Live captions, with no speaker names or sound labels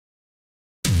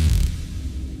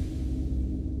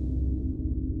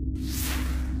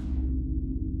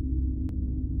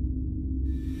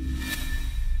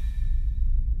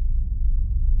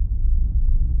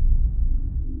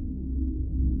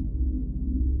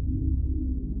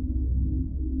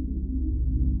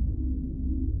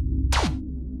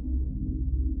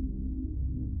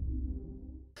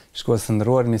Shikues të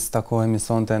nderuar, mi takohemi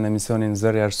sonte në emisionin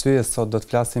Zëri arsyes. Sot do të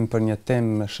flasim për një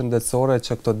temë shëndetësore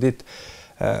që këto ditë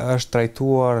është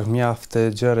trajtuar mjaft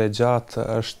gjëre gjatë,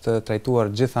 është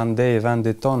trajtuar gjithandej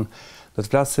vendit ton. Do të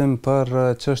flasim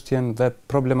për çështjen dhe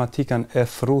problematikën e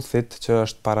fruthit që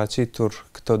është paraqitur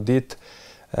këto ditë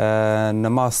në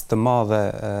masë të madhe,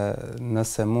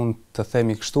 nëse mund të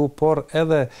themi kështu, por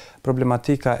edhe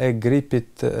problematika e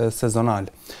gripit sezonal.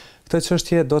 Këtë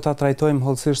çështje do ta trajtojmë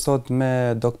hollësisht sot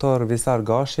me doktor Visar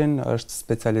Gashin, është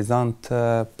specializant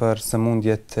për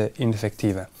sëmundjet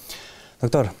infektive.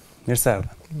 Doktor, mirë se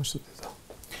erdhe.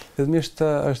 Fillimisht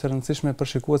është e rëndësishme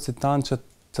për shikuesit tanë që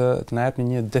të na japni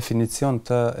një definicion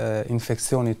të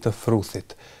infeksionit të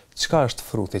fruthit. Çka është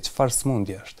fruthi? Çfarë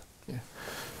sëmundje është?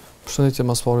 Përshëndetje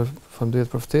mas pari,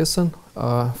 faleminderit për ftesën.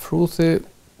 Fruthi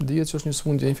dihet që është një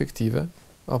sëmundje infektive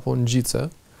apo ngjitse,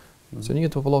 që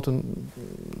njihet popullatën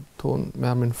tonë me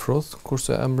emrin fruth,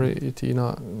 kurse emri i tij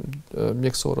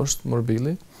mjekësor është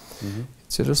morbili,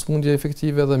 që është sëmundje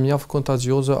infektive dhe mjaft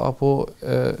kontagjioze apo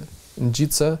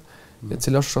ngjitse, e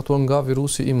cila është shkaktuar nga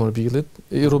virusi i morbilit,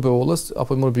 i rubeolës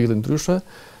apo i morbilit ndryshe,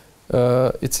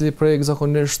 i cili prek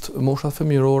zakonisht moshat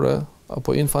fëmijërore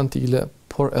apo infantile,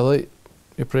 por edhe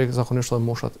i prek zakonisht edhe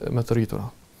moshat me të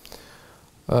rritura.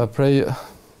 Prej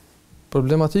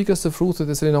problematikës të fruthit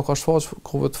e cili na ka shfaqur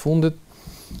kohëve të fundit,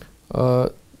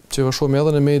 që shohim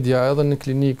edhe në media, edhe në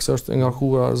klinikë, se është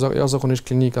ngarkuar jashtëzakonisht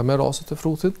klinika me raste të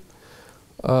fruthit.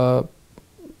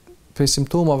 Për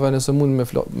simptomave, nëse mund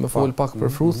me fol pak për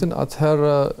fruthin,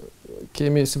 atëherë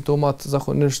kemi simptomat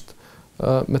zakonisht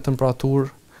me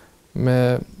temperaturë, me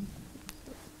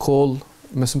koll,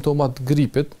 me simptomat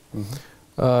gripit,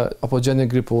 apo gjendje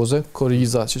gripoze,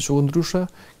 koriza që quhet ndryshe,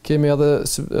 kemi edhe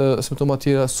simptomat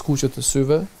tjera skuqje të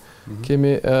syve,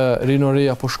 kemi rinore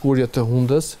apo shkurje të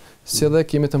hundës, si edhe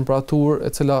kemi temperaturë e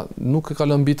cila nuk e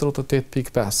kalon mbi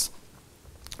 38.5.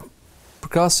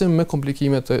 Përkrahasim me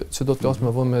komplikimet që do të flasim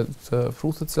më vonë me të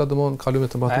fruthit, të cilat domthonë kalojnë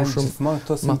me temperaturë shumë. Gjithmonë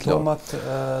këto simptomat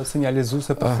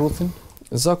sinjalizuese për fruthin?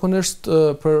 Zakonisht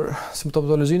për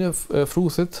simptomatologjinë e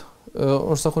fruthit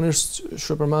është zakonisht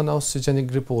shpërmend ose si gjendje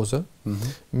gripoze.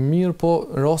 Mirë po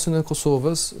në rastin e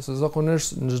Kosovës, se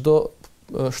zakonisht në çdo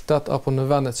shtet apo në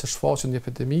vendet që shfaqet një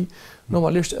epidemi,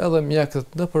 normalisht edhe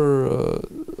mjekët nëpër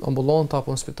ambulanta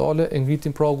apo në spitale e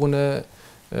ngritin pragun e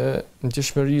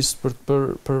ndjeshmërisë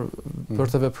për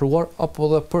të vepruar apo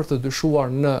edhe për të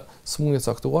dyshuar në sëmundje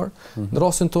caktuar. Në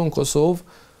rastin tonë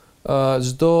Kosovë,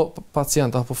 çdo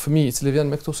pacient apo fëmijë i cili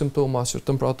vjen me këto simptoma, si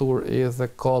temperaturë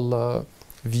edhe koll,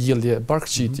 vjellje,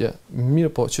 barkëqitje,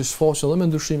 mirë po që shfaqen edhe me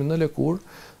ndryshimin në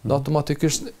lëkurë, do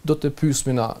automatikisht do të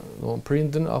pyesmi na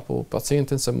prindin apo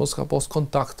pacientin se mos ka pas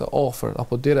kontakt të afërt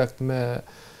apo direkt me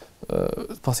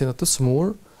pacientët të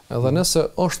smur, edhe nëse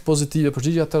është pozitive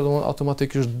përgjigjja, atëherë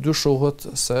automatikisht dyshohet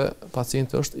se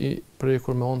pacienti është i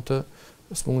prekur me anë të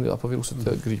sëmundjes apo virusit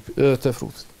të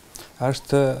fruthit.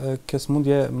 Është kjo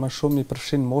sëmundje më shumë i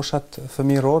përfshin moshat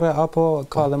fëmijërore apo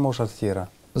ka edhe mosha të tjera?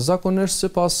 Zakonisht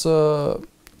sipas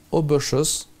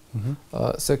OBSH-s,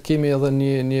 se kemi edhe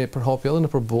një përhapje edhe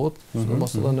në botë,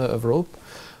 mos edhe në Evropë,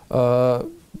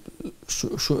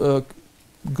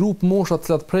 grup moshat të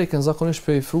cilat preken zakonisht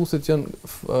prej fruthit janë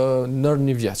nër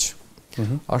 1 vjeç.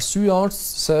 Arsyeja është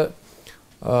se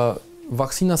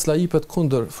vaksina që jepet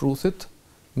kundër fruthit,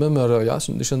 MMR-ja,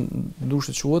 që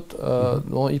ndryshe quhet,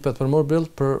 jepet për morbil,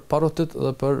 për parotit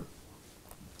dhe për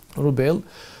rubell,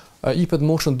 jepet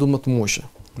moshën 12 muajshe.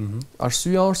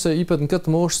 Arsyeja është se jepet në këtë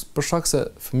moshë për shkak se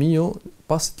fëmiu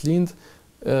pas të lind,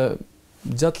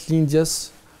 gjatë lindjes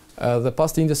dhe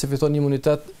pas lindjes se fiton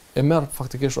imunitet, e merr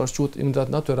faktikisht është quhet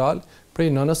imunitet natyral prej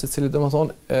nënës, i cili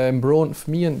domethënë e mbron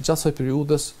fëmijën gjatë asaj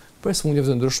periudhës për sëmundjeve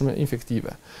të ndryshme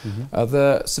infektive. Edhe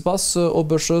sipas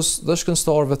OBSH-s dhe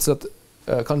shkencëtarëve që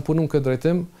kanë punuar në këtë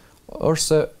drejtim, është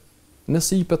se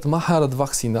nëse jepet më herët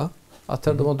vaksina,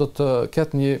 atëherë do të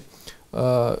ketë një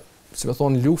si me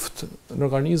thonë luftë në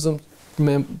organizëm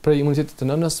prej imunitetit të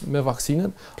nënës me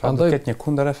vaksinën. Pra do të ketë një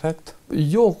kundër efekt?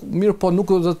 Jo, mirë po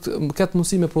nuk do të ketë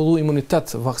mundësi me prodhu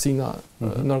imunitet vaksina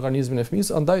në organizmin e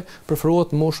fëmijës, andaj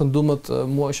preferohet moshën 12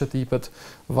 muajshe të jepet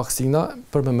vaksina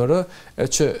për MMR, e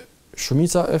që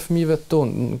shumica e fëmijëve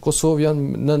tonë në Kosovë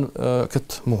janë në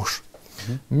këtë moshë.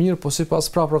 Mirë, po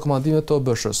sipas prapë rekomandimeve të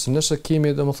OBSH-s, nëse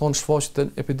kemi domethënë shfaqje të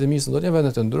epidemisë në ndonjë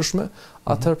vende të ndryshme,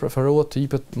 atëherë preferohet të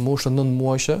jepet moshën 9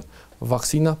 muajshe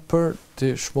vaksina për të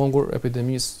shmangur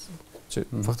epidemisë që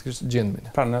faktikisht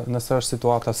gjendemi. Pra nëse është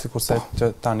situata sikurse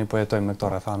që tani po jetojmë në këto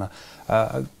rrethana,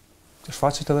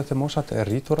 shfaqet edhe te moshat e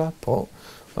rritura? Po.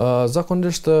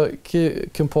 Zakonisht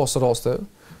kem pas raste.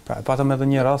 Pra patëm edhe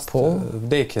një rast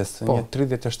vdekjes, një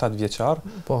 37 vjeçar.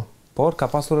 Po. Por ka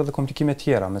pasur edhe komplikime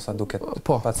tjera, me sa duket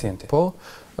pacienti. Po,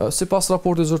 sipas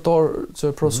raportit zyrtar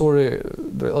që profesori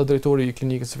dhe drejtori i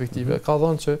klinikës efektive ka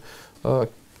thënë që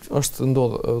është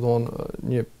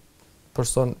një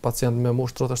person, pacient me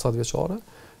moshë 37 vjeçare,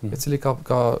 i cili ka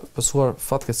pësuar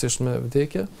fatkeqësisht me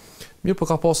vdekje. Mirë po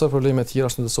ka pasur probleme tjera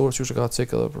shëndetësore, që ka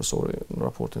cekë edhe profesori në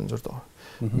raportin zyrtar.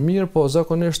 Mirë po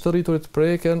zakonisht të rriturit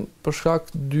preken për shkak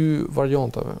dy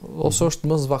varianteve. Ose është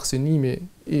mos vaksinimi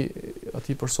i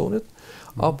atij personit,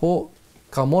 apo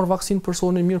ka marrë vaksinë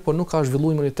personi mirë, po nuk ka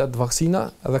zhvilluar imunitet vaksina,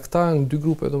 edhe këta janë dy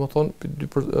grupe, domethënë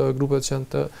dy grupet që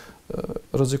janë të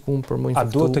rrezikuar për më infektuar.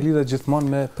 A duhet të lidhet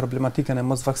gjithmonë me problematikën e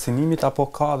mos vaksinimit, apo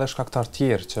ka edhe shkaktar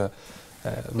tjerë që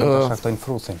mund të shkaktojnë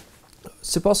fruthin?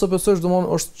 Sipas OPS-s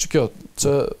është që kjo,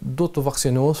 që do të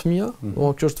vaksinohet fëmia,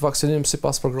 kjo është vaksinim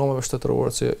sipas programeve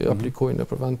shtetërore që i aplikojnë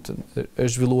në vend e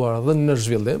zhvilluara dhe në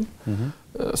zhvillim,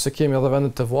 se kemi edhe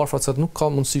vendet të varfra që nuk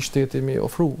ka mundësi shteti mi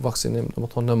ofru vaksinim,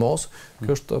 domethënë në mas.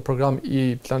 Kjo është program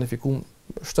i planifikuar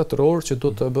shtetëror që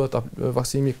do të bëhet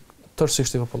vaksinimi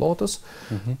tërësisht i popullatës,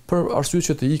 për arsye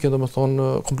që të ikën domethënë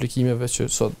komplikimeve që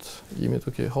sot jemi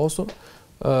duke hasur.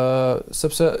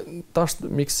 Sepse tash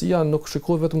mjekësia nuk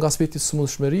shikohet vetëm nga aspekti i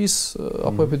smundshmërisë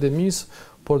apo epidemisë,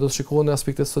 por do të shikohet në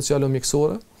aspektet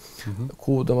socialo-mjekësore,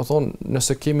 ku domethënë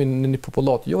nëse kemi në një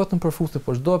popullat, jo vetëm për fruthin,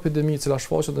 por çdo epidemi që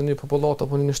shfaqet në një popullat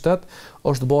apo në një shtet,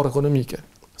 është barë ekonomike,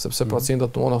 sepse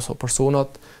pacientët ose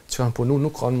personat që kanë punuar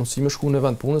nuk kanë mundësi me shku në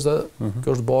vend punës, dhe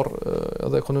kjo është barë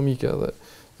edhe ekonomike edhe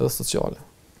sociale.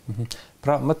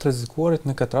 Pra, më të rrezikuarit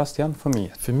në këtë rast janë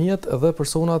fëmijët. Fëmijët edhe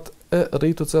personat e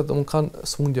rritur që kanë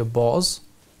smundje bazë.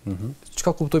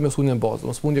 Çka kuptoj me smundje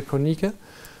bazë? Smundje kronike,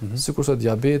 sikurse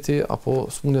diabeti apo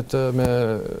smundjet me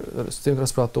sistemin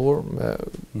respirator, me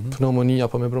pneumoni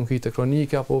apo me bronkite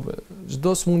kronike, apo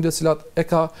çdo smundje që e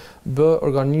ka bë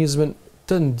organizmin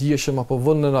të ndjeshëm apo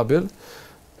vulnerabil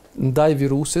ndaj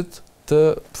virusit të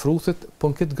fruthit,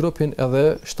 po në këtë grupin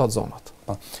edhe 7 zonat.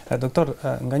 Doktor,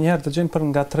 nganjëherë dëgjojmë për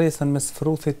ngatresën mes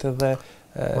fruthit dhe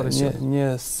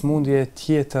një smundje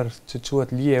tjetër që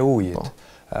quhet lije e ujit.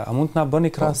 A mund të na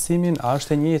bëni krahasimin, a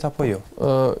është e njëjtë apo jo?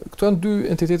 Këto janë dy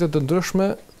entitete të ndryshme,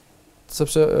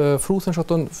 sepse fruthin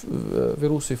shkaton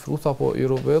virusi fruth apo i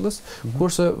rubellës,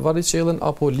 kurse varicellën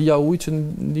apo lija e ujit që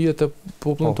ndihet te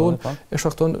popullin tonë e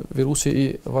shkakton virusi i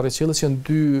varicellës, janë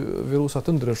dy virusa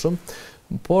të ndryshëm.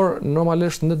 Por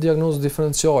normalisht në diagnozë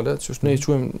diferenciale, që ne i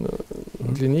quajmë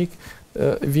në klinik,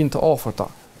 vijnë të afërta.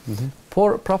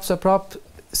 Por prapë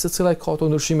secila ka ato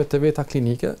ndryshime të veta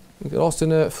klinike. Në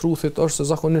rastin e fruthit është se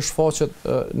zakonisht shfaqet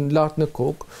lart në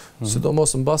kokë,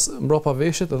 sidomos mbrapa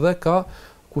veshit, dhe ka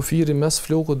kufiri mes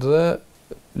flokut dhe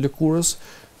lëkurës,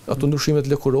 ato ndryshimet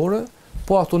lëkurore.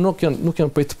 Po ato nuk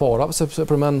janë prej të para, sepse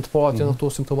përmend të parat janë ato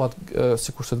simptomat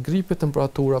sikurse të gripit,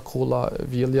 temperatura, kolla,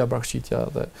 vjellja, brakëqitja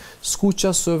dhe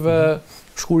skuqja syve,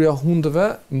 shkurja hundëve,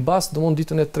 mbas domon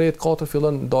ditën e 3-4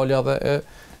 fillon dalja dhe e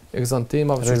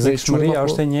egzantemave. Rrezikshmëria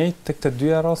është e njëjtë tek të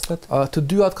dyja rastet? Të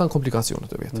dyjat kanë komplikacione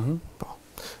të veta. Po.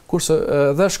 Kurse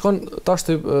dhe shkon tash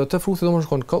te fruthi domon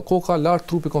shkon koka lart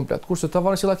trupi komplet. Kurse te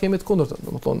varicella kemi të kundërtën,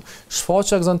 domethënë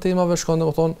shfaqja e egzantemave shkon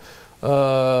domethënë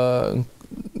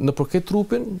në përket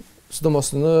trupin,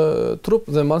 sidomos në trup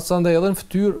dhe mandej edhe në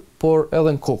fytyrë, por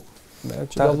edhe në kokë.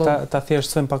 Ta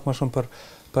thjeshtësojmë pak më shumë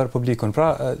për publikun.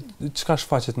 Pra, çka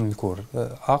shfaqet në lëkurë?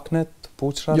 Aknet,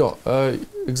 puçrat? Jo,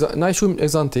 na i quajmë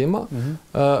egzantema,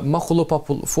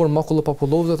 formë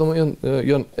makulopapulove,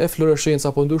 janë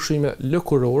eflorescencë apo ndryshime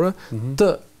lëkurore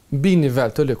të mbi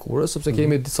nivel të lëkurës, sepse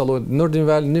kemi disa lloje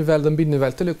nër nivel dhe mbi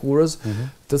nivel të lëkurës,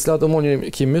 të cilat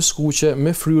kemi me skuqe,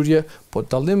 me fryrje, po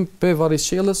dallim pe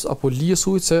varicellës apo lijes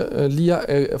ujit, se lija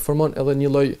e formon edhe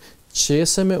një lloj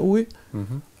qese me ujë,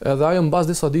 edhe ajo mbas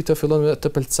disa ditë fillon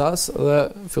të pelcas dhe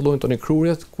fillojnë toni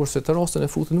krurjet, kurse të rastin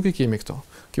e frutit nuk i kemi këto.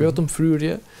 Kemi vetëm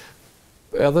fryrje,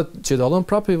 edhe që dallon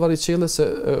prapë varicellës, se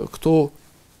këto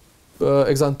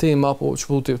egzantema apo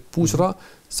çfarë puçra,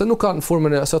 se nuk kanë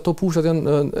formën se ato pushtat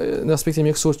janë në aspektin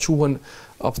mjekësor quhen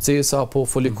abscesa apo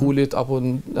folikulit apo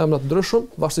emra të ndryshëm,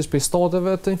 varsisht prej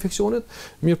stadeve të infeksionit.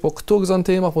 Mirë, po këto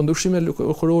egzantema apo ndryshime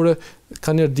lëkurore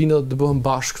kanë erdhinë të bëhen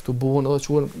bashkë, të bëhen edhe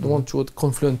quhet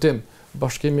konfluentim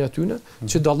bashkëmi atyne,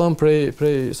 që dallon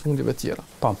prej smundjeve tjera.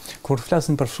 Po, kur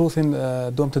flasim për fruthin,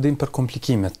 duam të dimë për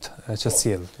komplikimet që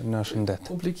sjell në shëndet.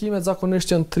 Komplikimet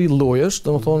zakonisht janë 3 llojesh,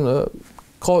 domethënë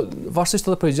ka varsisht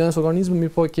edhe prej gjenës organizmit,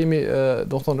 mirë po kemi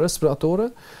domethënë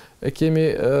respiratore, kemi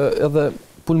edhe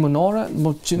pulmonare,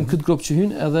 në këtë grup që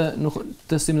hyn edhe në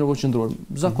testimin nervoqendror.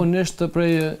 Zakonisht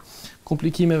prej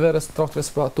komplikimeve trakt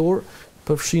respirator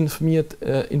përfshin fëmijët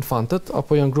infantët,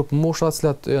 apo janë grup mosha të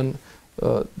cilat janë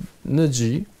në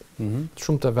gjë,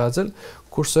 shumë të vegjël,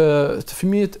 Kurse të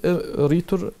fëmijët e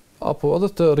rritur apo edhe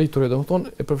të rriturit,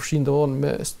 domethënë e përfshin domethënë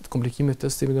me komplikime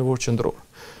të sistemit nervor qendror.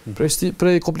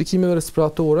 Prej komplikimeve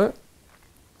respiratore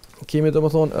kemi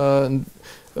domethënë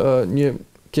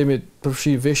kemi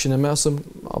përfshi veshjen e mesëm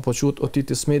apo quhet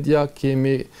otitis media,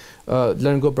 kemi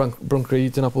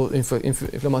laryngobronkiitin apo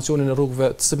inflamacionin e rrugëve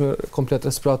të sistemit komplet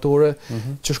respiratore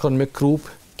që shkon me krup,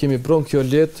 kemi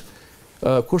bronkiolit,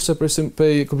 kurse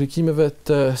prej komplikimeve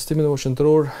të sistemit nervor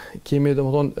qendror kemi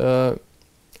domethënë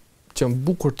që në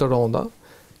bukur të ronda,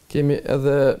 kemi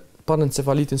edhe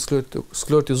panencefalitin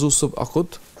sklerotizus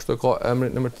subakut, kështu e ka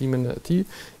emërtimin e tij,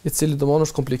 i cili domosdoshmë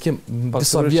është komplikim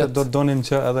disa vjet. Do donim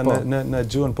që edhe në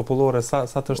gjuhën popullore sa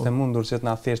të është e mundur që të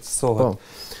na thjeshtësohet.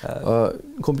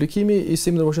 Komplikimi i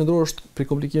sistemit nervor qendror është për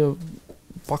komplikime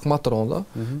pak më të rënda,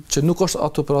 që nuk është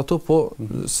ato për ato, po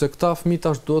se këta fëmijë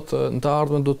tash në të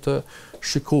ardhmen do të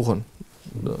shikohen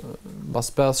pas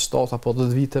 5, 7 apo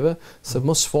 10 viteve se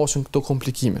mos shfaqen këto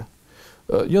komplikime.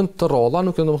 Janë të rralla,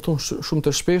 nuk janë domethënë shumë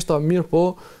të shpeshta, mirë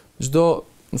po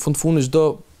në fundi çdo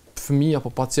fëmijë apo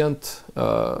pacient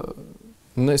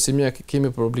ne si mjek kemi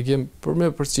për obligim për me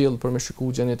përcjell, për me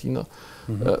shikuar gjendjen e tina.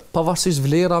 Pavarësisht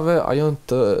vlerave, a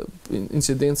janë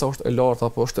incidenca është e lartë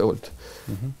apo është e ulët.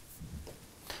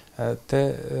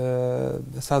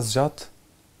 Sa zgjat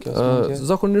kjo smundje?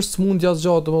 Zakonisht smundja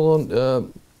zgjat domethënë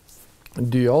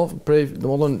 2 javë, prej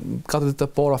domethënë 4 ditë e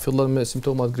para fillon me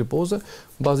simptomat gripoze,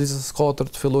 mbas ditës së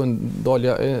 4 fillojnë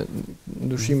dalja e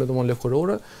ndryshimeve domethënë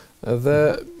lëkurore dhe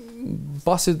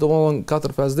pasi domethënë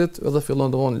 4-5 ditë edhe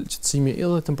fillon domethënë qetësimi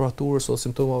edhe temperaturës ose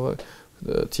simptomave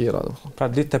tjera domethënë. Pra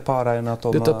ditët e para janë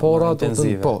ato më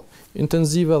intenzive. Po,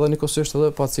 intenzive dhe njëkohësisht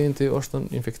edhe pacienti është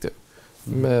infektiv.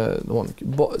 Me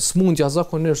domethënë smundja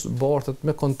zakonisht bartet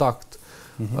me kontakt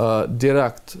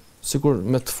direkt, sikur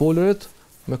me të folurit,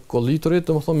 me koliturit,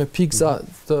 domethënë me pikza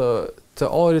të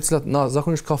ajrit, cilat na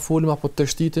zakonisht ka folim apo të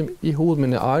shtitim i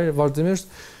hudhmin e ajrit, vazhdimisht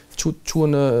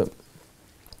quhen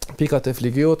pikat e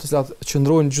fligeut, të cilat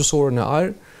qëndrojnë gjysore në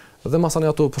ajër, dhe masani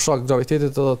ato për shkak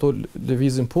gravitetit edhe ato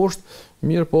lëvizin poshtë,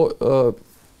 mirë po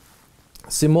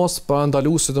si mos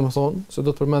parandaluesi domethënë, se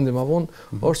do të përmendim më vonë,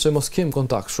 është që mos kem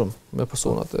kontakt shumë me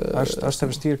personat. Është e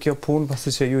vështirë kjo punë,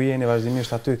 pasi që ju jeni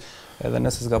vazhdimisht aty, edhe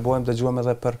nëse zgabojmë dëgjuam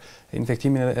edhe për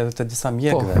infektimin edhe të disa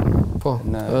mjekëve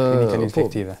në klinikën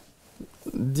infektive.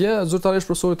 Dje zyrtarisht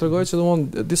profesori tregoi që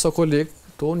domethënë disa kolegë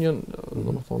tonë janë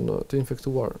domethënë të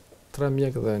infektuar 3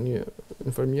 mjekë dhe 1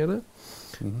 infermiere,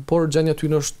 por gjendja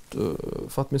tyre është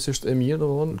fatmirësisht e mirë,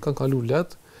 domethënë kanë kaluar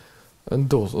lehtë.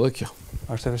 Ndodh edhe kjo.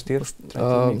 Është e vështirë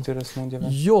trajtimi i këtyre smundjeve?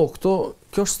 Jo,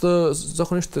 kjo është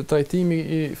zakonisht trajtimi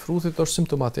i fruthit është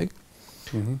simptomatik.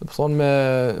 Do të thonë me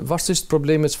varësisht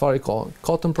problemet çfarë ka.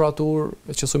 Ka temperaturë,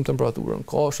 e qësojmë temperaturën.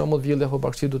 Ka shembull vjellje apo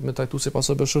bakçi duhet me trajtu sipas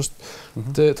ABS-s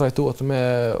të trajtohet me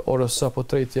orës apo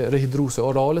tretje rehidruese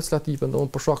orale, cilat ipen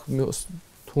domthonë për shkak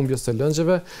të humbjes së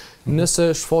lëngjeve.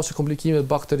 Nëse shfaqet komplikime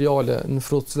bakteriale në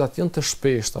frut, cilat janë të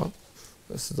shpeshta,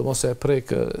 sidomos se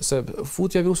se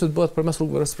futja e virusit bëhet përmes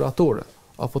rrugëve respiratore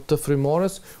apo të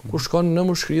frymarrjes, kur shkon në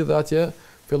mushkëri dhe atje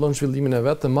fillon zhvillimin e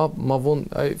vet, dhe më vonë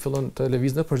ai fillon të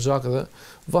lëvizë në përgjak dhe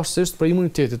varësisht për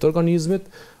imunitetit të organizmit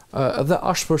dhe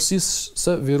ashpërsisë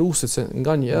së virusit, se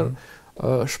nganjëherë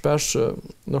shpesh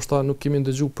ndoshta nuk kemi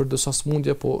ndëgjuar për disa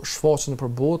smundje, po shfaqen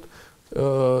nëpër botë,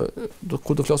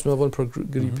 kur do flasim më vonë për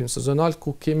gripin sezonal,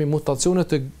 ku kemi mutacione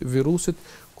të virusit,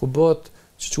 ku bëhet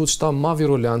që quhet shtam ma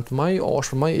virulent, ma i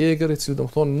ashpër, ma i egër, i cili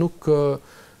domethënë nuk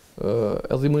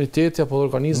edhe imuniteti apo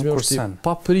organizmi është i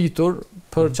papritur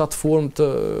për qatë formë të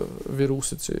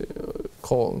virusit që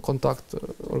ka në kontakt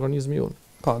organizmi jonë.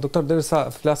 Po, doktor, derisa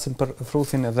flasim për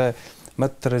fruthin edhe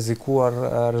më të rrezikuar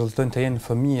rezultojnë të jenë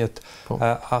fëmijët,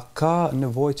 a ka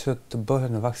nevojë që të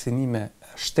bëhen vaksinime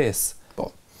shtesë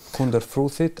kundër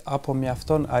fruthit, apo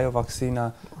mjafton ajo vaksina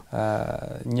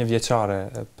 1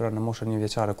 vjeçare, pra në moshën 1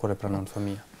 vjeçare kur e pranon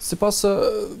fëmia? Sipas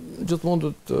gjithmonë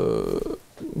do të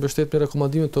mbështet me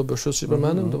rekomandimet të ABS-s që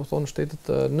përmendëm, domethënë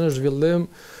shtetet në zhvillim,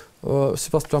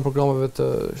 sipas plan programeve të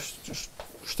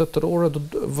shtetërore,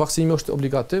 vaksinimi është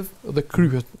obligativ dhe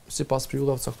kryhet sipas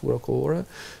periudhave të caktuara kohore.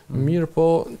 Mirë po,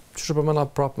 çu përmenda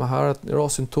prapë më herët, në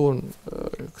rastin ton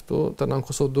këtu te në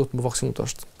Kosovë do të më vaksinu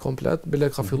tash komplet,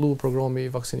 bile ka filluar programi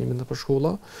i vaksinimit nëpër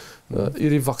shkolla,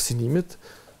 i rivaksinimit,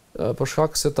 për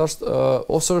shkak se tash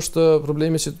ose është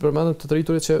problemi që të përmendëm të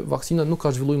rriturit që vaksina nuk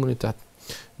ka zhvilluar imunitet.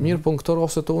 Mirë po në këto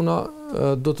raste tona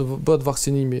do të bëhet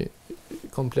vaksinimi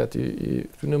komplet i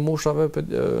këtyre moshave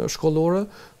shkollore,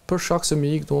 për shkak se me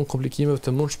ikë komplikimeve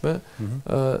të mundshme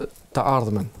të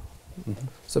ardhmen.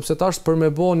 Sepse tash për me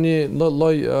bë një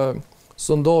lloj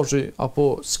sondazhi apo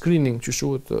screening që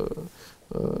quhet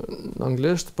në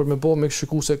anglisht, për me bë me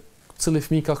shikuese cili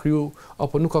fëmijë ka kriju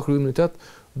apo nuk ka kriju imunitet,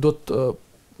 do të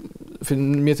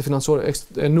mjete financiare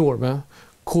enorme,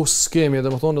 ku skemi,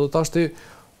 domethënë do të tash ti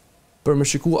për me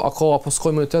shiku a ka apo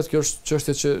s'ka imunitet, kjo është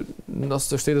çështje që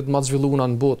nëse shtetet më të zhvilluara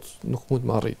në botë nuk mund të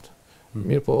marrit.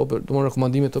 Mirë po, domethënë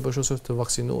rekomandimet të BSH-s të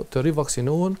vaksinohen, të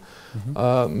rivaksinohen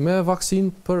me vaksinë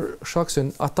për shkak se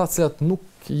ata të cilat nuk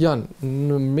janë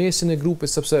në mesin e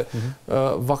grupit, sepse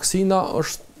vaksina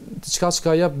është diçka që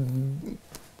ka jep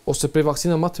ose prej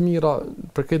vaksina më të mira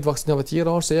për këtë vaksinave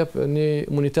tjera është se jep një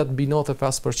imunitet mbi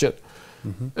 95%.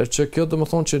 Që kjo do të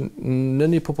thonë që në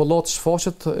një popullat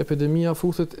shfaqet epidemia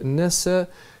fruthit nëse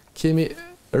kemi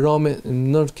rame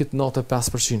në këtë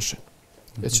 95%.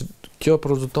 E që kjo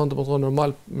rezulton do të thonë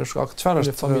normal me shkak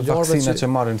të familjarëve vaksina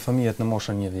që marrin fëmijët në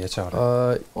moshën 1 vjeçare.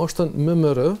 Është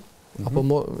MMR apo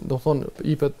do të thonë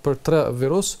ipet për 3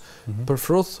 virus, për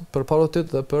fruth, për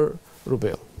parotit dhe për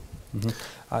rubell.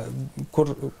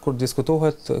 Kur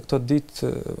diskutohet këto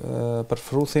ditë për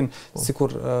fruthin,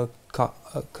 sikur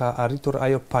ka arritur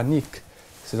ajo panik,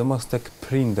 sidomos tek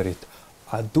prindërit.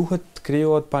 A duhet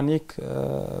krijohet panik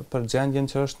për gjendjen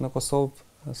që është në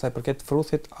Kosovë sa i përket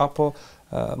fruthit, apo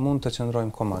mund të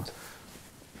qëndrojmë komad?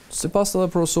 Sipas edhe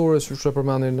profesorëve që e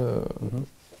përmendin në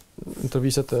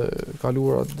intervistat e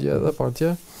kaluara dje dhe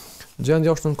partje,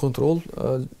 gjendja është në kontroll.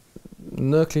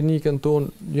 Në klinikën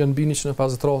tonë janë mbi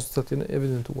 150 raste të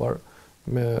evidentuar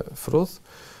me fruth.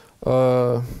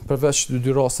 Përveç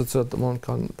 2 raste që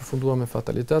kanë përfunduar me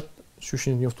fatalitet, që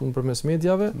ishin njoftuar përmes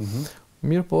mediave.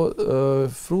 Mirë po,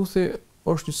 fruthi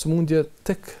është një sëmundje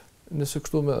tek, nëse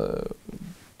kështu me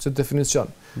si definicion,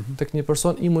 tek një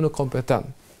person imunokompetent.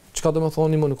 Çka do të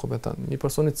thonë imunokompetent? Një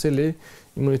person i cili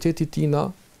imuniteti i tij,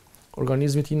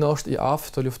 organizmi i tij është i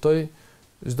aftë të luftojë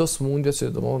çdo sëmundje që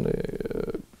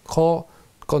ka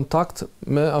kontakt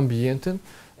me ambientin,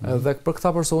 dhe për këta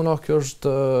persona kjo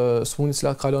është sëmundje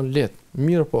që kalon lehtë.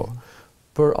 Mirë po,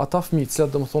 për ata fëmijë që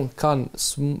domethënë kanë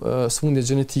sëmundje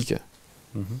gjenetike,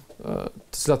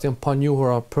 të cilat janë pa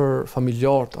njohura për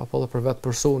familjarët apo edhe për vetë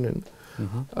personin,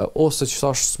 ose që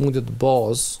thash sëmundje të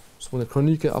bazë, sëmundje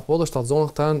kronike apo edhe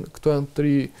shtatzone, këto janë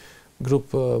 3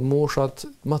 grup moshat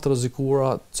më të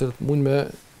rrezikuara që mund me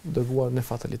dërguar në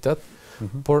fatalitet.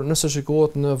 Por nëse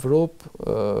shikohet në Evropë,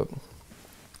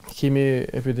 kemi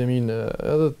epideminë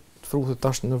edhe të fruthit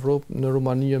tash në Evropë, në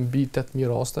Rumani mbi 8000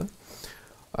 raste,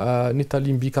 në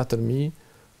Itali mbi 4000,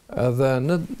 edhe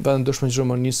në vendëshme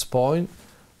Gjermani, Spanjë,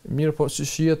 mirë po që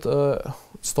shihet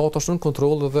stati është në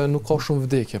kontroll dhe nuk ka shumë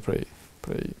vdekje prej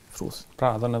fruthit.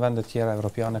 Pra, edhe në vende tjera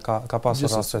evropiane ka pasur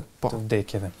raste të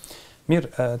vdekjeve. Mirë,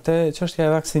 te çështja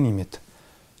e vaksinimit.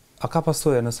 A ka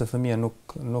pasojë nëse fëmia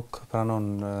nuk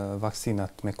pranon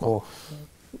vaksinat me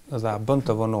kohë dhe bën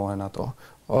të vonohen ato?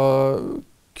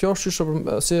 Kjo është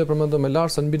si e përmendëm më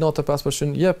lart se mbi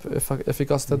 95% jep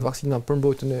efikasitet vaksina për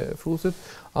mbrojtjen e fruthit,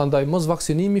 andaj mos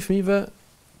vaksinimi i fëmijëve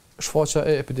shfaqja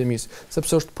e epidemisë,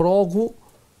 sepse është pragu,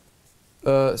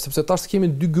 sepse tash kemi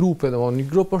 2 grupe, një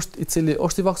grup është i cili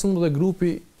është i vaksinuar dhe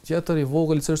grupi tjetër i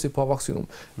vogël i cili është i pavaksinuar.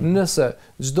 Nëse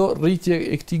çdo rritje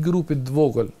e këtij grupi të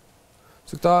vogël,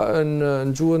 se këta në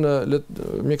gjuhën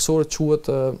mjekësore quhet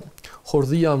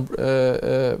hordhia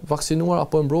e vaksinuar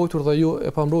apo e mbrojtur dhe jo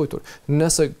e pambrojtur.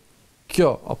 Nëse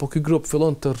kjo apo ky grup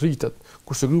fillon të rritet,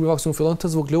 kurse grupi i vaksinuar fillon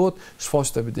të zvogëlohet,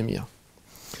 shfaqet epidemia.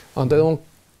 Andaj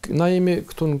na jemi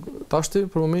këtu tashti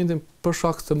për momentin për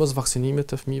shkak të mos vaksinimit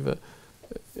të fëmijëve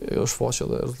është shfaqja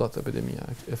dhe rezultat epidemia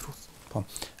e fruthit. Po.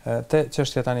 Te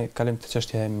çështja tani kalim te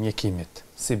çështja e mjekimit.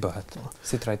 Si bëhet?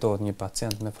 Si trajtohet një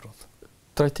pacient me fruth?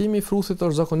 Trajtimi i fruthit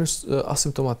është zakonisht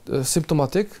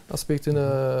simptomatik, aspektin e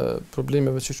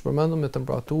problemeve që përmendëm, me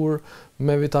temperaturë,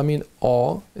 me vitamin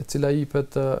A, e cila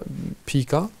jepet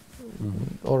pika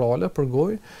orale për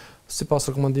gojë, sipas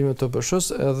rekomandimeve të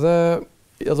BSH-s,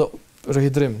 edhe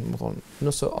rihidrim,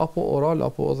 nëse apo oral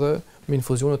apo edhe me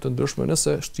infuzione të ndryshme,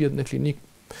 nëse shtrihet në klinik.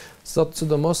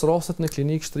 Sidomos rastet në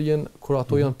klinik shtrihen kur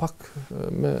ato janë pak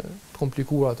me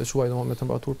komplikuara të quaj, me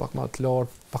temperaturë pak më të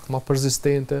lartë, pak më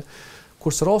persistente.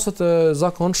 Kurse rastet e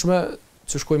zakonshme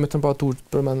që shkojnë me temperaturë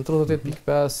përmend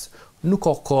 38.5, nuk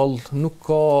ka koll, nuk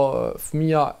ka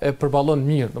fëmia e përballon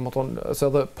mirë, domethënë se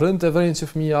edhe prindët e vërin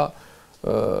që fëmia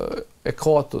e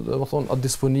ka domethënë atë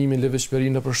disponimin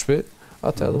lëvizshmërinë nëpër shtëpi,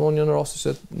 atë domethënë janë raste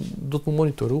që do të më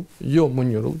monitoru, jo më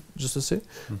njëru, gjithsesi,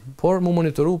 por më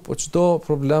monitoru po çdo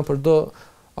problem për çdo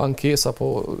ankesë apo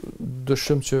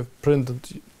dëshim që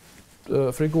prindët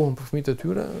frigohen për fëmijët e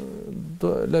tyre,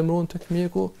 do lajmërohen tek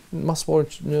mjeku, mas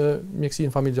pari në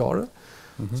mjekësinë familjare,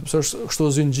 sepse është kështu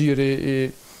zinxhiri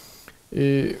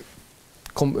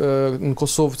në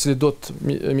Kosovë, cili do të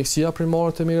mjekësia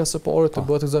primare të merret së pari, të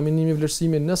bëhet ekzaminimi i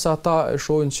vlerësimit, nëse ata e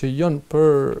shohin që janë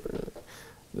për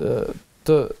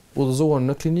të udhëzohen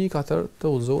në klinikë, atëherë të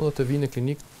udhëzohen dhe të vinë në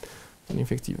klinikë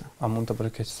infektive. A mund të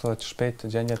përkeqësohet shpejt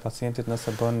gjendja e pacientit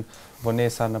nëse bën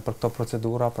vonesa në për këto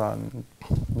procedura, pra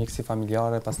mjekësi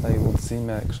familjare, pastaj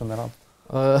udhëzime kështu me radhë?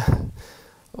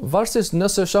 Varësisht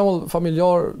nëse shembull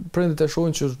familjar prindit e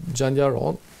shohin që gjendja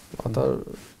rënd,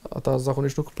 ata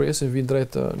zakonisht nuk presin, vinë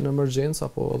drejt në emergjencë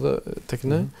apo edhe tek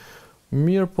ne.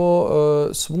 Mirë po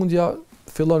sëmundja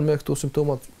fillon me këto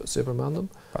simptomat si e përmendëm.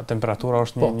 Pa, temperatura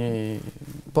është një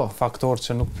faktor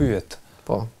që nuk pyet.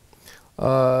 Po.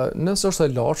 Nëse është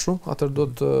e lartshëm, atëherë do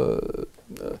të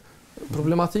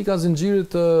problematika e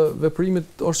zinxhirit të veprimit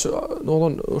është,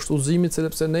 domethënë, është udhëzimi,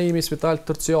 sepse ne jemi spital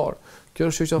terciar. Kjo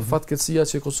është që fatkeqësia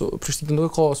që Prishtina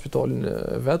nuk ka spitalin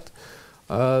vet,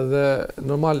 dhe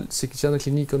normal si qenë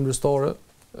klinikë universitare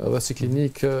dhe si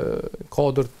klinikë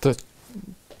kodër të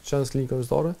qenës klinikë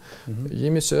universitare,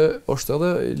 jemi që është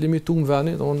edhe limituar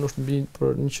veni, domethënë është mbi për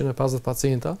 150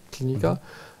 pacienta klinika,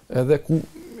 edhe ku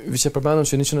që përmendëm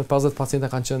që 150 pacienta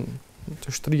kanë qenë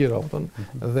të shtrirë,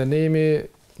 dhe ne jemi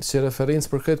si referencë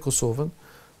për këtë Kosovën.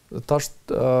 Tash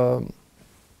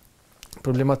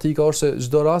problematika është se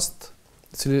çdo rast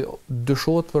i cili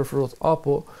dyshohet për frut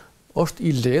apo është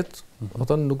i lehtë,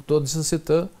 nuk do gjithsesi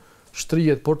të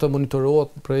shtrihet, por të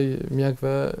monitorohet prej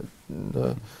mjekëve në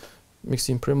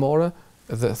mjekësinë primare,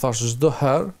 dhe thash çdo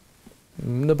herë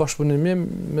në bashkëpunim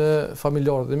me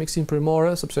familjarët dhe mjekësinë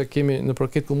primare, sepse kemi në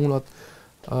përket komunat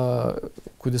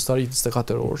kujdestari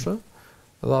 24 orëshe,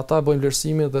 dhe ata bëjnë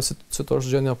vlerësime dhe si të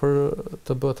është gjendja për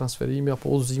të bëhet transferimi apo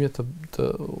udhëzime të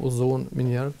udhëzohen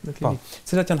minjerë në klinikë.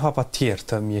 Cilat janë hapa tjerë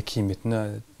të mjekimit në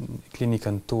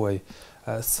klinikën tuaj?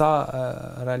 Sa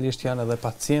realisht janë edhe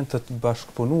pacientët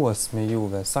bashkëpunues me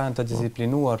juve? Sa janë të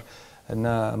disiplinuar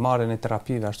në marrjen e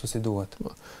terapive ashtu si duhet?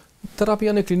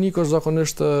 Terapia në klinikë është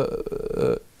zakonisht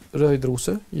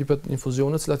rehidruse, jepet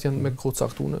infuzione, të cilat janë me kohë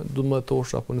caktuar, 12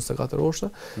 orë apo 24 orë,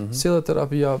 si edhe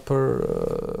terapia për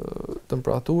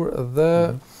temperaturë dhe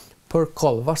për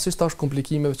koll, varësisht tash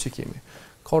komplikimeve që kemi.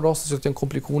 Ka raste që janë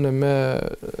komplikuar me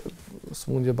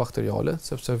sëmundje bakteriale,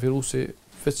 sepse virusi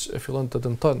veç e fillon të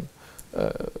dëmton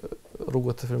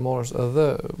rrugët e frymarrjes edhe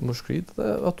mushkrit, dhe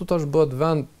ato tash bëhet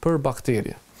vend për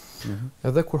bakterie.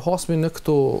 Edhe kur hasmi në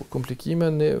këto komplikime,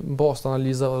 ne bazë të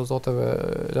analiza dhe rezultateve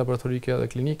laboratorike dhe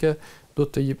klinike, do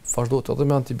të vazhdohet edhe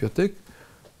me antibiotik,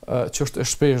 që është e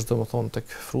shpesh domethënë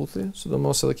tek Fruthi,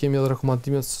 sidomos edhe kemi edhe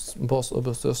rekomandimet bazë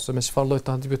OBS se me çfarë lloj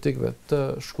të antibiotikëve të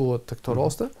shkohet tek këto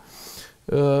raste.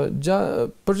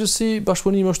 Përgjithësi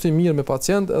bashkëpunimi është i mirë me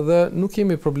pacient dhe nuk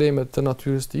kemi probleme të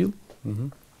natyrës tillë,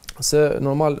 se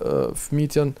normal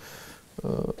fëmijët janë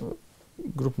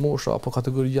grup mosha apo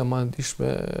kategoria më e ndihshme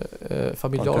e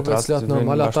familjarëve, të cilat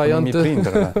normal ata janë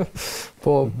të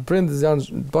po prindës janë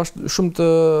shumë të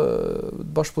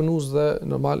bashkëpunues dhe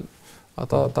normal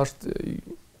ata tash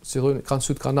si thonë kanë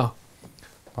syt kana.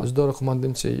 Çdo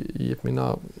rekomandim që i jepmi na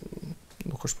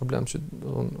nuk është problem, që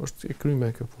është i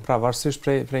kryme kjo punë. Pra varësisht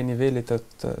prej nivelit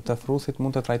të Fruthit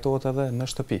mund të trajtohet edhe në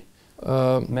shtëpi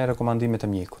me rekomandimet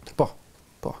e mjekut. Po.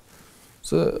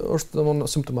 Se është domthonë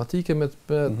simptomatike me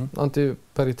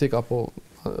antiperitik apo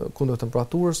kundër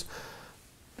temperaturës,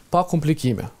 pa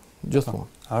komplikime gjithmonë.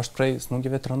 A është prej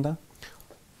smundjeve të rënda?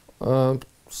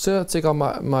 Se ka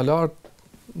më lart,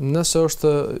 nëse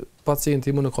është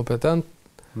pacienti imunokompetent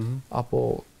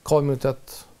apo ka imunitet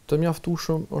të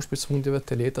mjaftueshëm, është prej smundjeve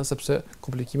të lehta, sepse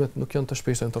komplikimet nuk janë të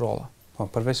shpeshta të rralla. Po,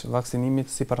 përveç vaksinimit,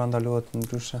 si parandalohet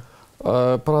ndryshe?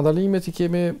 Parandalimet i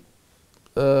kemi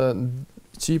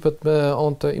qipet me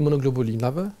anë të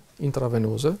imunoglobulinave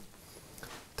intravenoze,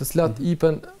 të cilat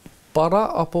ipen para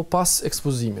apo pas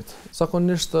ekspozimit.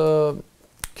 Zakonisht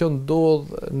kjo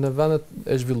ndodh në vendet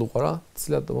e zhvilluara, të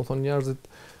cilat domethënë njerëzit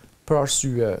për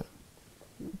arsye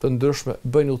të ndryshme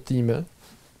bëjnë udhëtime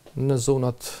në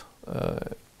zonat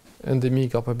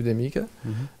endemike apo epidemike,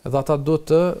 dhe ata do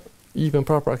të ipen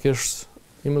paraprakisht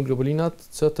imunoglobulinat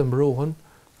që të mbrohen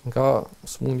nga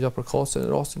smundja përkatëse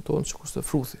në rastin tonë që kushte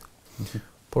Fruthi.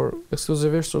 Por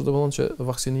ekskluzivisht është domethënë që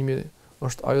vaksinimi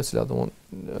është ajo cila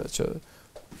domethënë që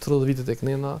 30 vite tek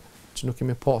nena që nuk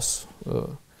kemi pas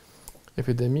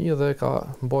epidemi dhe ka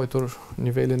mbajtur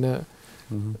nivelin e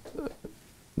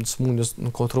smundjes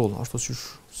në kontroll, ashtu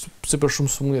si për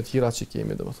shumë smundje të tjera që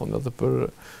kemi, domethënë edhe për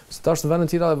tash në vende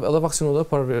të tjera edhe vaksinohet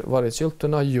për varicell, të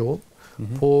na jo,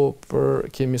 po për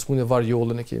kemi smundje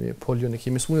variollën, kemi polion,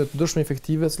 kemi smundje të ndryshme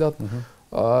infektive, të cilat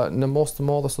në mos të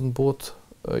madhe sot në botë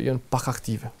janë pak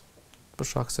aktive, për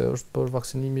shkak se është për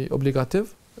vaksinimi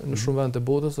obligativ në shumë vende të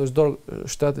botës, është dorë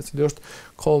shteti i cili është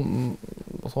ka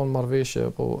thonë marrëveshje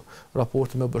apo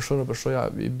raporte me BSH-n, BSH-ja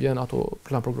i bën ato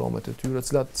plan programet e tyre, të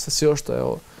cilat se si është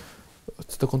ajo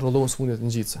të kontrollohen sëmundjet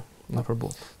ngjitse në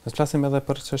përballë. Ne flasim edhe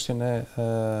për çështjen e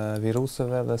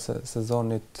viruseve dhe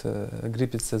sezonit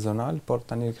gripit sezonal, por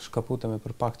tani shkaputemi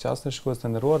për pak çaste, shikues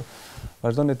të nderuar,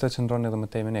 vazhdoni të qëndroni edhe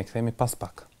me temën e kthehemi pas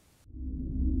pak.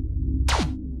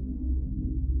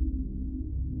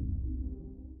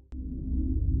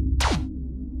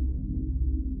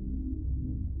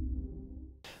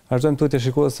 Vazhdojmë tutje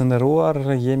shikues të nderuar,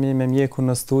 jemi me mjekun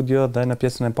në studio dhe në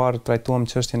pjesën e parë trajtuam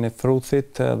çështjen e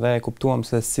fruthit dhe e kuptuam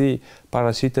se si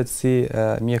paraqitet, si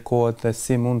mjekohet dhe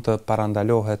si mund të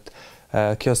parandalohet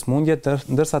kjo sëmundje,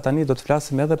 ndërsa tani do të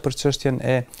flasim edhe për çështjen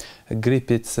e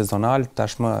gripit sezonal.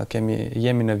 Tashmë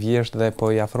jemi në vjesht dhe po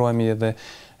i afrohemi edhe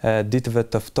ditëve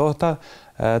të ftohta.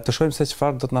 Të shohim se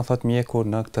çfarë do të na thotë mjeku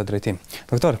në këtë drejtim.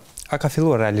 Doktor, a ka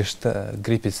filluar realisht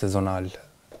gripi sezonal?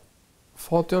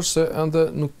 Fati është se ende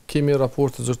nuk kemi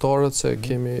raporte zyrtare se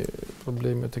kemi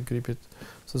probleme të gripit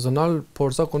sezonal, por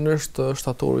zakonisht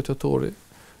shtatori, tetori,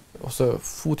 ose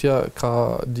futja ka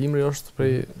dimri është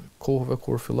prej kohëve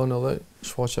kur fillon edhe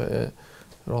shfaqja e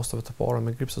rasteve të para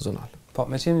me grip sezonal. Po,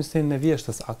 me qenë në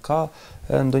vjeshtës, a ka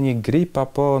ndonjë grip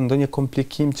apo ndonjë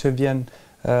komplikim që vjen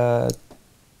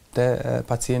te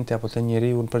pacienti apo te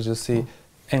njeriu në përgjithësi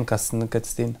enkas në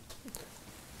këtë stinë?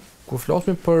 Kur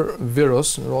flasim për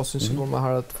virus, në rastin që më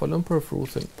herët folëm për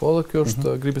fruthin, po edhe kjo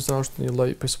është gripi sezonal është një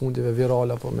lloj prej sëmundjeve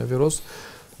virale apo me virus.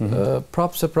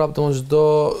 Prapë domosht çdo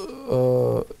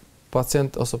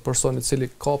pacient ose person i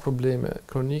cili ka probleme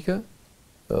kronike,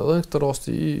 edhe në këtë rast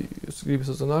i gripit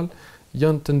sezonal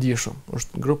janë të ndjeshëm.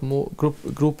 Është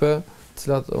grupe të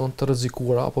cilat janë të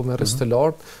rrezikuara apo me rrezik të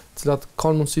lartë, të cilat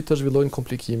kanë mundësi të zhvillojnë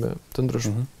komplikime të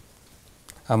ndryshme.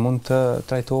 A mund të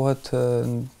trajtohet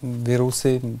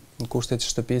virusi në kushtet të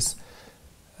shtëpisë?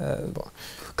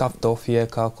 Ka ftofje,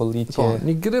 ka kollitje? Po,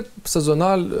 një grip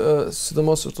sezonal,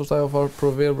 sidomos është ajo farë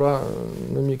proverbra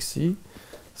në mjekësi,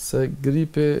 se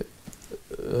gripi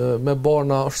me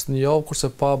barna është një javë,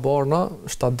 kurse pa barna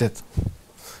 7 ditë.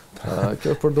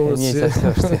 Kjo përdorët si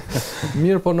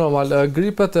mirë po normal.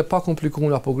 Gripet e pa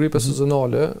komplikuara apo gripe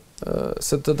sezonale,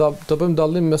 se të bëjmë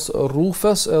dallim mes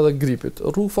rrufes edhe gripit.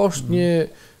 Rrufa është një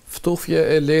ftofje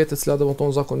e lehtë, e cila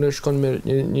domethënë zakonisht shkon me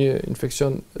një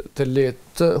infeksion të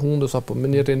lehtë të hundës apo me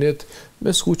një rinit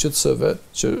me skuqe të sëve,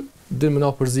 që din më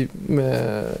na përzi me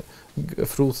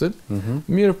fruthin.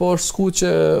 Mirë po është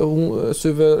skuqe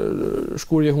syve,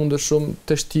 shkurje hundës shumë,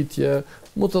 të shtitje,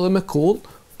 mund edhe me koll,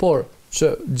 por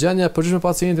që gjendja e përgjithshme e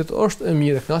pacientit është e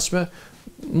mirë, e kënaqshme,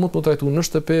 mund të trajtohet në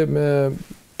shtëpi me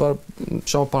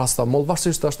paracetamol,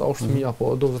 varësisht është ushqimi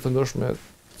apo doza të ndryshme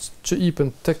që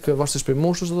ipen tek varësisht prej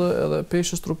moshës edhe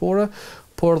peshës trupore,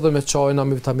 por edhe me çajna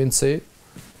me vitaminë C.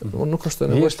 Nuk është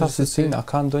e nevojshme. A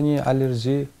ka ndonjë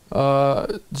alergji?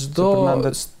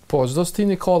 Çdo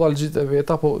stini ka alergjitë e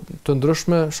veta, po të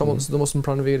ndryshme, sidomos në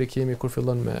pranveri kemi kur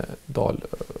fillon me dal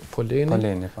poleni.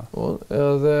 Poleni, po.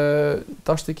 Edhe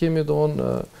tash kemi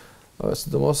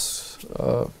sidomos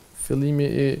fillimi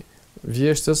i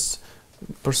vjeshtës,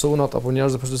 personat apo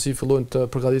njerëzit përgjithësi fillojnë të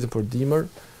përgatiten për dimër.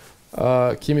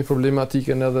 Kemi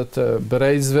problematikën edhe të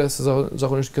berejzve, se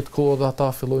zakonisht këtë kohë dhe ata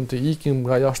fillojnë të ikin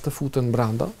nga jashtë të futen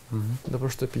brenda, në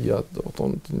për shtëpia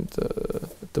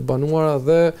të banuara,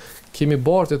 dhe kemi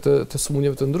bartje të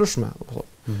sëmundjeve të ndryshme.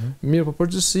 Mirë, po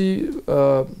përgjithësi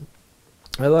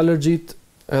edhe alergjit,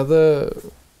 edhe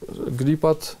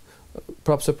gripat,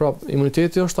 prapë se prapë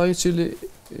imuniteti është ai cili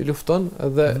i lufton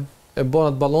edhe e bën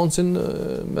atë balancin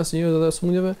mes njëjve dhe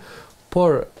sëmundjeve,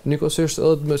 por njëkohësisht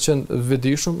edhe me qenë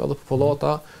vëdijshëm edhe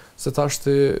popullata, se tash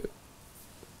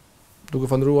duke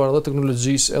falëndruar edhe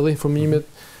teknologjisë, edhe informimit,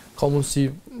 ka mundësi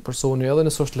personi edhe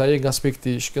nëse është lajë nga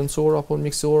aspekti shkencor apo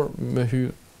mjekësor me hy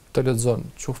të lexon,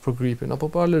 qoftë për gripin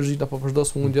apo për alergjinë apo për çdo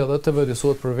sëmundje, dhe të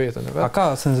vërtesohet për veten e vet. A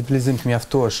ka sensibilizim të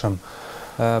mjaftueshëm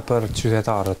për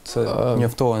qytetarët?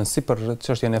 Njoftohen si për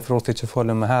çështjen e fruthit që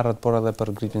folëm më herët, por edhe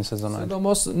për gripin sezonal?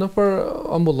 Sidomos nëpër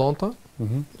ambulanta,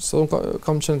 se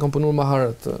unë kam punuar më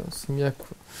herët si mjek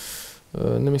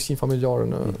në mjekësinë familjare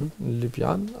në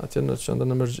Lipjan, atje në qendrën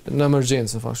në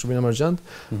emergjencë, shubinë emergjent,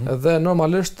 dhe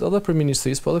normalisht edhe për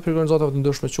ministrisë, po edhe për organizatave të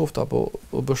ndryshme, qoftë apo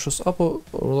BSH apo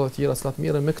organizata tjera që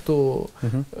merren me këto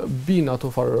bin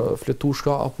ato farë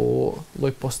fletushka apo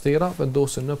lloj postera,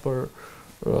 vendosen nëpër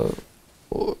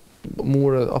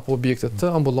mure apo objekte të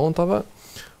ambulantave,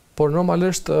 por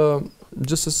normalisht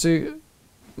gjithsesi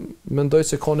mendoj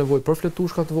se ka nevojë për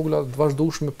fletushka të vogla të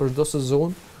vazhdueshme për çdo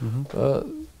sezon,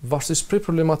 varësisht prej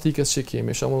problematikës që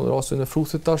kemi. Për shembull, në rastin e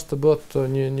fruthit tash të bëhet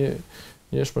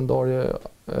një shpërndarje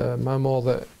më e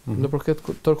madhe nëpër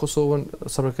tërë Kosovën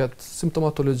sa përket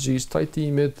simptomatologjisë,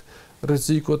 trajtimit,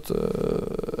 rrezikut,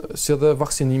 si edhe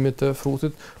vaksinimit të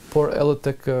frutit, por edhe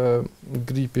tek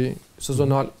gripi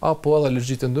sezonal apo edhe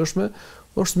alergji të ndryshme,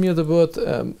 është mirë të bëhet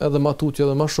edhe matutje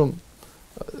edhe më shumë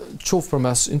qoftë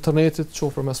përmes internetit,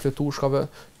 qoftë përmes fletushkave,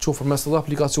 qoftë përmes edhe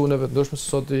aplikacioneve të ndryshme, se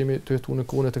sot jemi të jetu në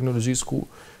kohën e teknologjisë ku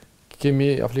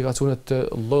kemi aplikacione të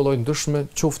lloj-lloj ndryshme,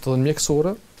 qoftë edhe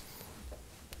mjekësore.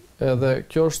 Edhe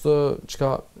kjo është çka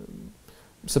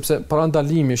sepse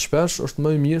parandalimi shpesh është më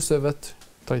i mirë se vetë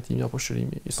trajtimi apo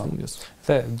shërimi i sëmundjes.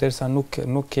 Dhe derisa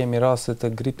nuk kemi raste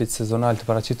të gripit sezonal të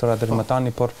paraqitura deri më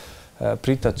tani, por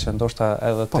pritet që ndoshta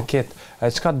edhe të ketë,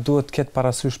 çka duhet të ketë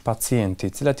parasysh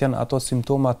pacienti, cilat janë ato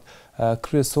simptomat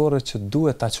kryesore që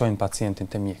duhet ta çojnë pacientin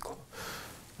te mjeku?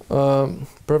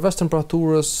 Përveç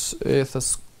temperaturës e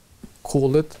thës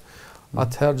kollit,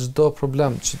 atëherë çdo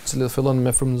problem që fillon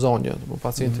me frymëzanje,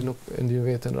 pacienti nuk e ndjen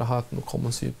veten rahat, nuk ka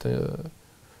mundësi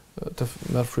të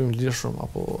merr frymë lirshëm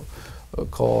apo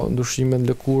ka ndryshime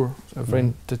në lëkurë, vren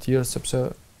të tjerë sepse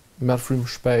merr frymë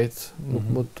shpejt, nuk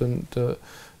mund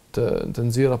të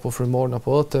nxjerr apo frymërin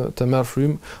apo të merr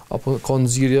frymë, apo ka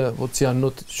nxirje apo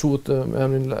cianot, quhet me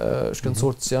emrin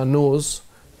shkencor cianoz,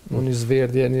 një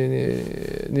zverdhje,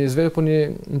 një zverdhje po një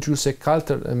ngjyrë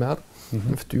kaltër e merr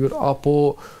në fytyrë, apo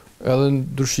edhe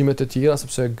ndryshimet e tjera,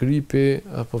 sepse gripi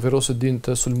apo viruset din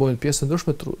të sulmojnë pjesë të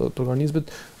ndryshme të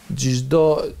organizmit, çdo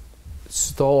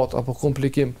situatë apo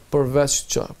komplikim përveç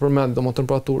që përmend domo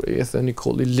temperaturë e një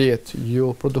koll i lehtë, jo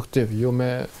produktiv, jo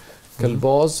me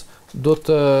kelbaz, do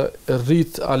të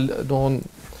rrit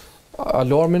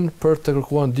alarmin për të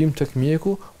kërkuar ndihmë tek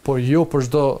mjeku, por jo për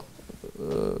çdo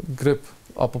grip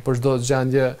apo për çdo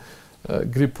gjendje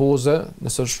gripoze,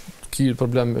 nëse është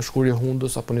problem me shkurje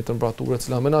hundës apo një temperaturë e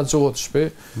cila menaxhohet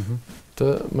shpejt, të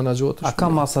menaxhohet shpejt. A ka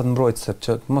masa të mbrojtëse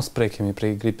që mos prekemi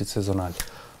prej gripit sezonal?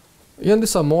 Janë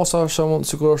disa masa, shembull,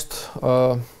 sikur është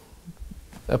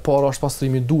e para është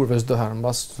pastrimi i durve çdo herë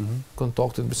mbas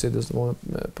kontaktit, bisedës me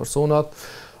personat.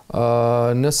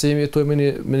 Nëse jemi jetojmë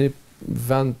në një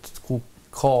vend ku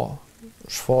ka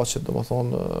shfaqje,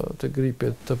 domethënë të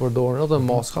gripit, të përdoren edhe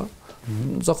maska.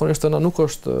 Zakonisht nuk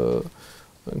është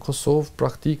në Kosovë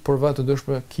praktik, por vend të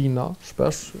ndryshme Kina,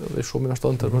 shpesh dhe shumë na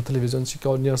shton për televizion që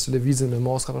ka njerëz që lëvizin me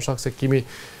maska për shkak se kemi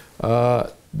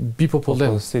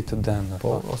bipopullim,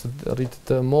 po, ose rritje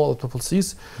të madhe të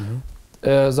popullsisë.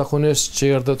 Zakonisht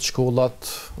qerdhet, shkollat,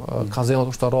 kazenat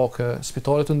ushtarake,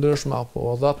 spitalet të ndryshme,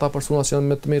 apo edhe ata persona që janë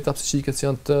me tmeta psiqike, që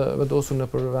janë të vendosur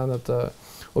nëpër vende të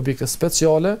objekte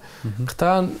speciale,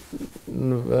 këta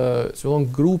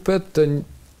janë grupe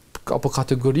apo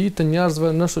kategori të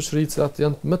njerëzve në shoqëri që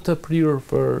janë më të prirur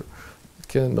për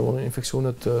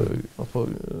infeksionet apo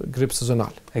grip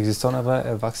sezonal. Ekziston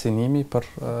edhe vaksinimi për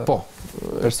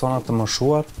personat të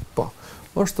moshuar? Po.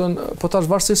 Po tash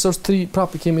varësisht është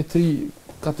prapë kemi 3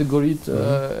 kategoritë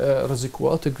e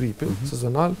rrezikuar të gripit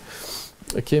sezonal.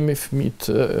 Kemi fëmijët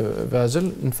vegjël,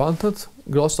 infantët,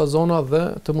 grasa zona dhe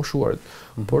të moshuarit.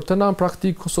 Por të na në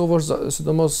praktikë Kosovë është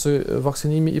sidomos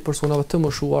vaksinimi i personave të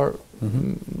moshuar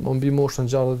mbi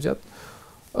moshën 60 vjet.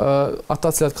 Ata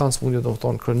që kanë sëmundje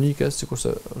domethënë kronike, sikurse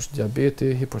është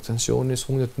diabeti, hipertensioni,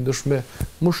 sëmundje të ndryshme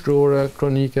mushtrore,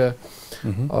 kronike,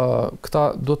 këta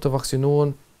do të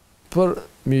vaksinohen për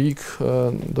me ikë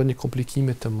ndonjë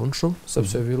komplikime të mundshëm,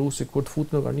 sepse virusi kur të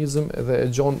fut në organizëm edhe e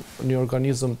gjon një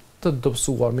organizëm të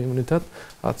dobësuar me imunitet,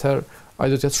 atëherë ai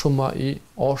do të jetë shumë më i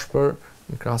ashpër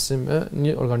në krahasim me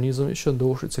një organizëm i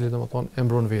shëndosh i cili domethënë e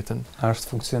mbron veten. A është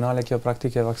funksionale kjo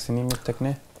praktikë e vaksinimit tek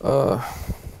ne?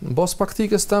 Në bazë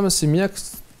praktikës teme si mjek,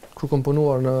 kur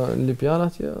komponuar në Lipjan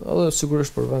atje, edhe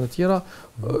sigurisht për vende tjera,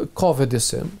 ka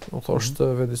vedisim,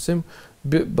 është vedisim,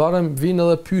 barem vinë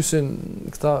edhe pyesin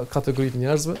këta kategoritë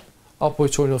njerëzve, apo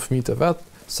i çojnë fëmijët e vet,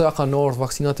 se a kanë ardhur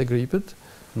vaksinat e gripit,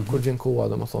 kur vjen koha,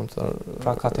 domethënë.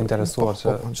 Pra ka të interesuar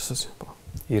që gjithsesi, po.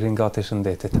 I rinë gati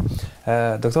shëndetit.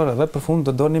 Doktore, dhe për fund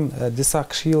do donim disa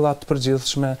këshilla të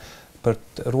përgjithshme për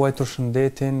të ruajtur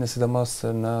shëndetin, sidomos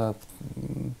në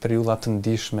periudha të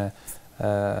ndihshme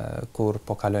kur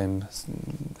po kalojmë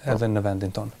edhe në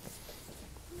vendin tonë.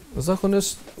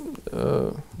 Zakonisht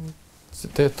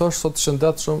të jetosh sot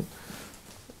shëndetshëm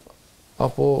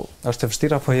apo është e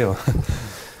vështirë apo jo?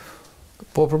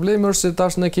 Po problemi është se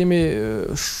tash ne kemi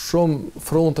shumë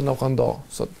fronte na kanë nda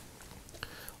sot.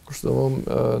 Kështu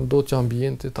ndotja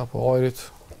ambientit apo ajrit,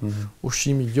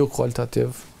 ushqimi jo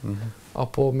kualitativ,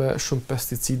 apo me shumë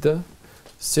pesticide,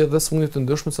 si edhe sëmundje të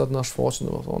ndryshme që na shfaqen,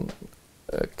 domethënë.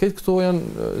 Këtë këto janë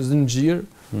zinxhir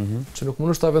që nuk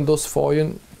mundesh ta vendos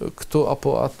fajin këtu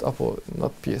apo në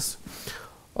atë pjesë.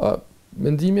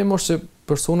 Mendimi im është se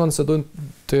persona nëse dojnë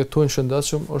të jetojnë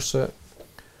shëndetshëm është se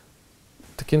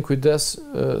të kenë kujdes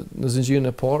në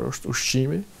zinxhirin e parë është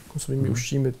ushqimi, konsumimi i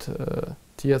ushqimit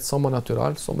të jetë sa më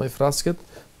natyral, sa më i freskët,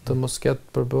 të mos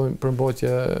ketë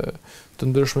përmbajtje të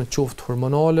ndryshme qoftë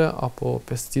hormonale apo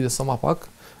pesticide sa më pak,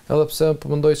 edhe pse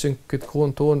po mendoj që në këtë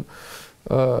kohën tonë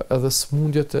edhe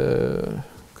smundjet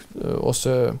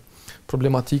ose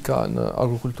problematika në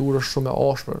agrikulturë është shumë e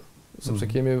ashpër, sepse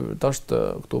kemi tash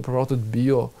këto preparatet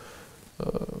bio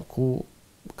ku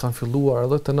kanë filluar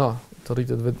edhe të na të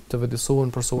rritet të vedisohen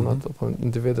personat apo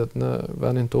individet në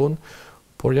vendin tonë,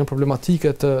 por janë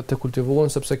problematike të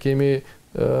kultivohen sepse kemi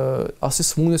asnjë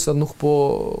smundje që nuk po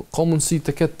ka mundësi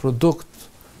të ketë produkt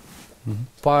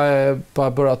pa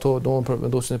bërë ato për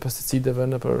vendosjen e pesticideve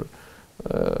në për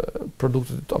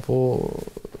produktet apo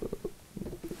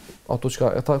ato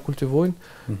që ata kultivojnë,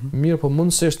 mirë po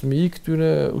mundësisht me i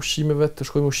këtyre ushqimeve të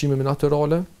shkojmë ushqimeve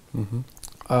natyrale,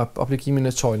 aplikimin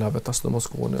e çajnave, tas në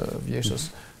Moskën e vjeshës,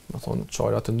 do thonë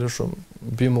çajra të ndryshëm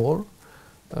bimor,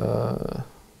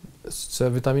 se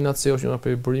vitamina C është një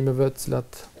prej burimeve të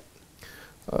cilat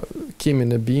kemi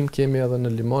në bim, kemi edhe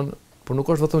në limon, por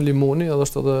nuk është vetëm limoni,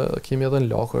 kemi edhe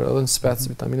në lakër, edhe në spec,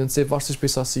 vitaminën C varësisht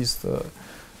prej sasisë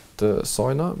të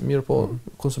sajna, mirë po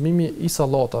konsumimi i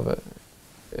sallatave,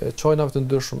 çajnave të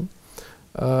ndryshëm,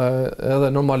 edhe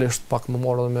normalisht pak më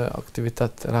marrë edhe me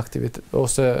aktivitet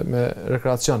ose me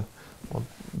rekreacion.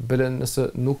 Bile nëse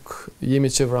nuk jemi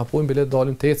që vrapojmë, bile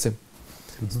dalim të ecim.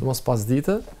 Sidomos pas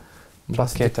dite,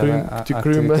 mbas të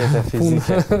krymë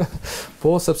punë.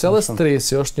 Po, sepse edhe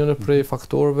stresi është një prej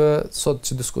faktorëve sot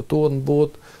që diskutohet në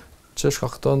botë, që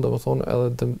shkakton domethënë edhe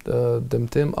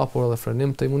dëmtim apo edhe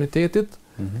frenim të imunitetit.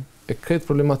 E këtë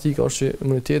problematika është që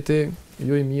imuniteti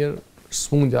jo i mirë,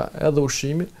 smundja edhe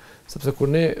ushqimi, sepse kur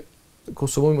ne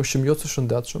konsumojmë ushqim jo të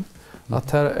shëndetshëm,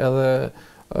 atëherë edhe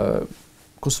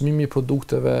konsumimi i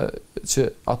produkteve që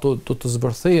ato do të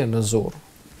zbërthehen në zorë,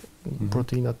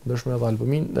 proteinat ndryshme edhe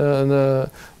albumin, në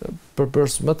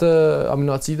përbërës më të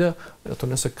aminoacide,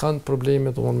 ato nëse kanë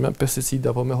probleme me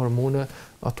pesticide apo me hormone,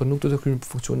 ato nuk do të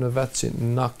kryejnë funksionin e vet që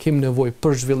na kemi nevojë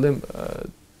për zhvillim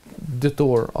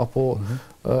ditor apo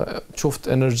qoftë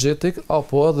energjetik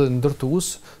apo edhe ndërtues,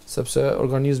 sepse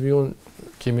organizmi jonë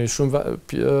kemi shumë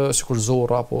sikur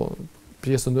zorra apo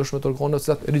pjesë të ndryshme të organeve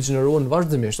që rigjenerohen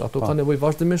vazhdimisht. Ato kanë nevojë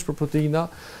vazhdimisht për proteina,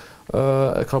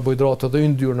 karbohidrate dhe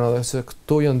yndyrna, dhe se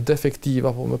këto janë defektive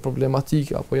apo me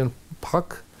problematikë apo janë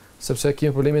pak, sepse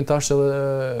kemi problemin tash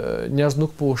edhe njerëz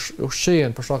nuk po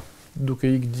ushqehen për shkak duke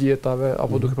ikë dietave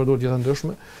apo duke përdorur dieta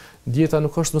ndryshme. Dieta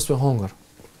nuk është mos me hunger.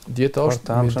 Dieta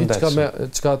është me diçka me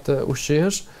çka të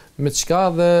ushqehesh, me çka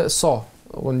dhe sa.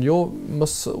 Unë jo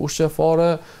mos ushqe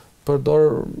fare,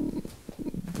 përdor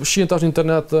shihen tash në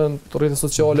internet, në rrjetet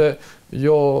sociale,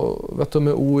 jo vetëm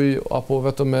me ujë apo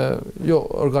vetëm me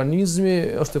organizmi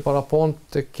është i parapon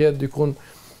të ketë dikon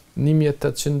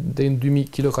 1800 deri në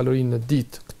 2000 kilokalori në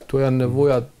ditë. Këto janë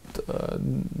nevojat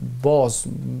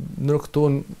bazë. Në këto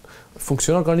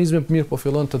funksionon organizmi mirë, po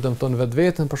fillon të dëmton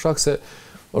vetveten për shkak se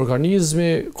organizmi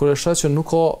kur e sheh që nuk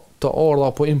ka të ardha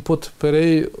apo input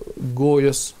prej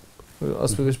gojës,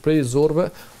 as prej zorëve,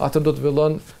 atë do të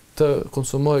fillon të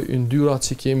konsumoj yndyrat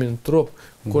që kemi në trup,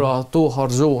 kur ato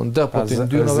harxhohen depot të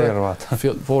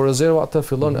yndyrave, po rezervat të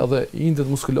fillon edhe indet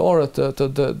muskulare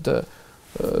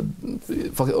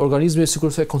organizmi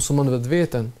sikur se konsumon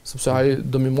vetveten, sepse ai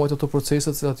do mi mbajt ato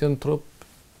proceset që janë në trup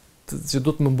që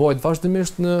do të më mbajt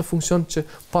vazhdimisht në funksion që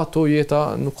pa to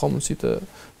jeta nuk ka mundësi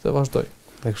të vazhdoj.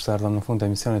 Dhe kështu ardhëm në fund të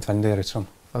emisionit, faleminderit shumë.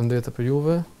 Faleminderit për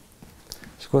juve.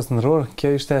 Shikues të nderuar,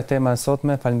 kjo ishte tema e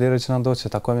sotme. Faleminderit që na ndoqët.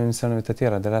 Takojmë emisioneve të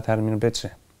tjera. Deri atëherë, mirëmbëjtje.